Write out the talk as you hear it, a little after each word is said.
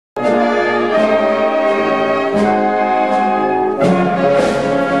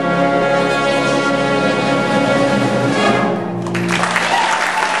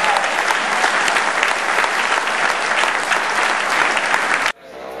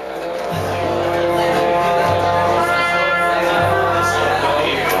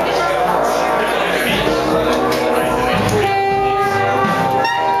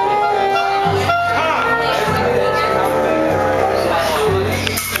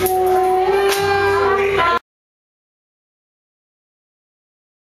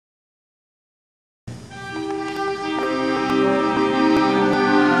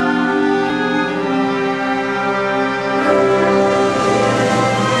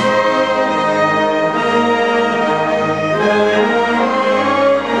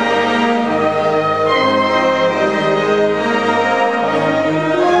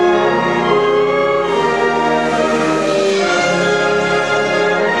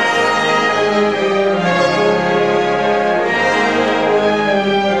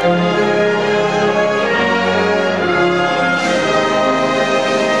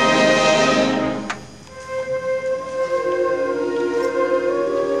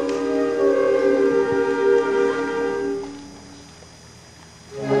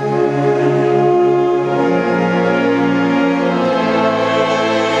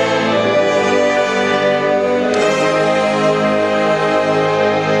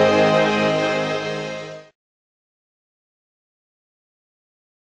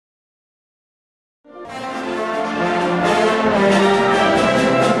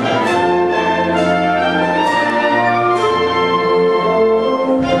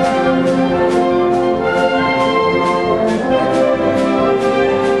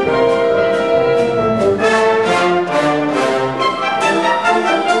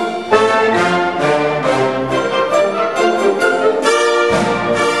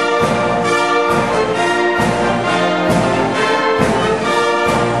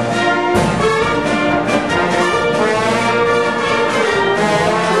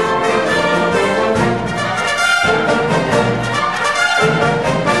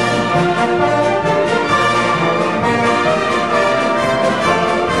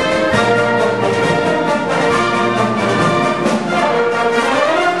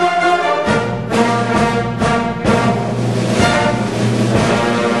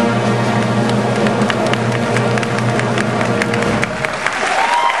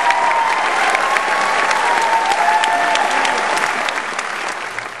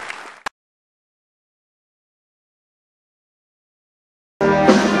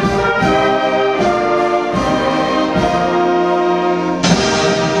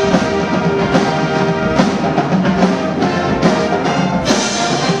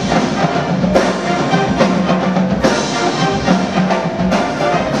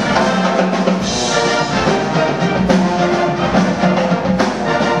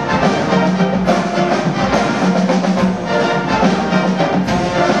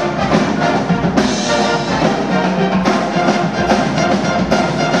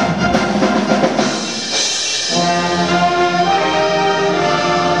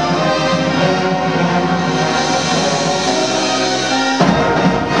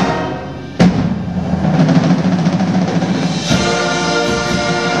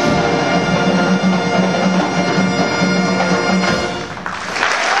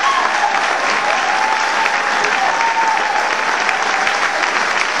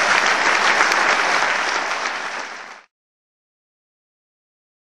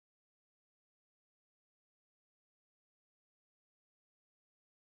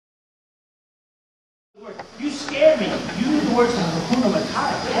You scared me. You knew the words of Hakuna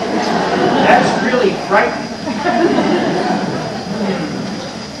Matata. That's really frightening.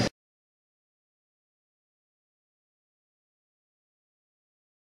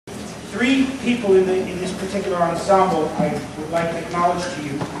 Three people in this particular ensemble I would like to acknowledge to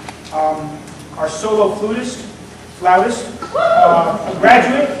you. Our solo flautist, a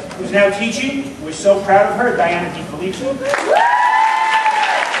graduate who's now teaching. We're so proud of her, Diana DiFilippi.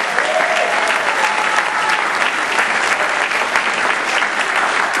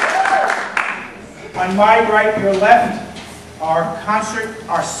 On my right, your left,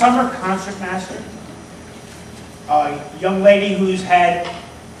 our summer concert master, a young lady who's had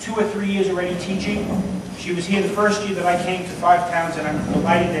 2 or 3 years already teaching. She was here the first year that I came to Five Towns, and I'm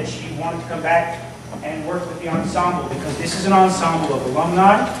delighted that she wanted to come back and work with the ensemble, because this is an ensemble of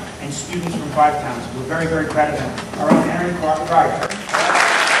alumni and students from Five Towns. We're very, very proud of them. Our own Erin Krayer.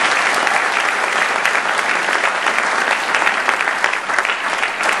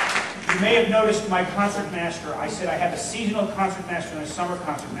 You may have noticed my concert master. I said I have a seasonal concert master and a summer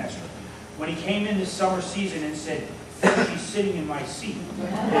concert master. When he came in this summer season and said, "She's sitting in my seat,"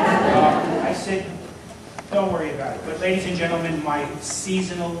 I said, "Don't worry about it." But ladies and gentlemen, my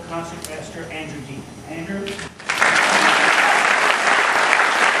seasonal concert master, Andrew Dietmann. Andrew?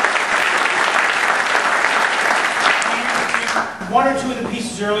 One or two of the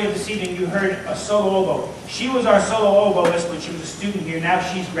pieces earlier this evening, you heard a solo oboe. She was our solo oboist when she was a student here. Now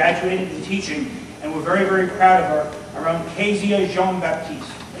she's graduated in teaching, and we're very, very proud of her. Our own Kezia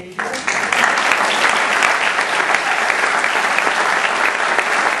Jean-Baptiste.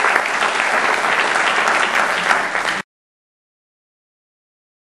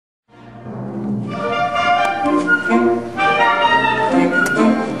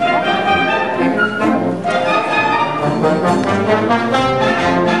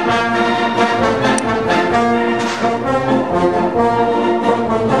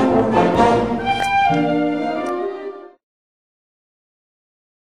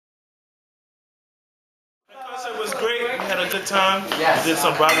 It was great. We had a good time. We did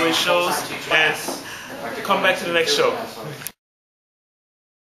some Broadway shows, and come back to the next show.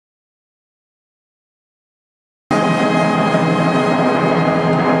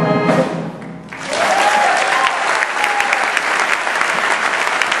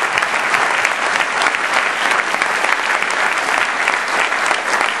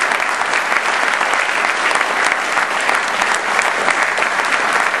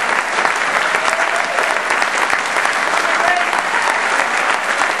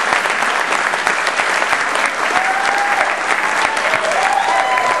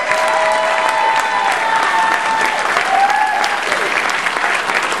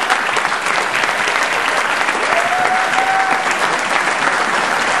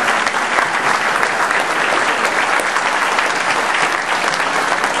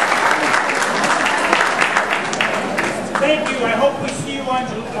 Thank you. I hope we see you on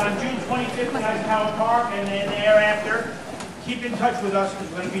June 25th at Tower Park, and then thereafter, keep in touch with us, because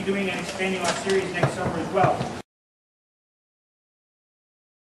we're going to be doing and expanding our series next summer as well.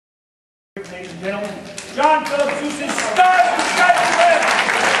 Ladies and gentlemen, John Philip Sousa's Star!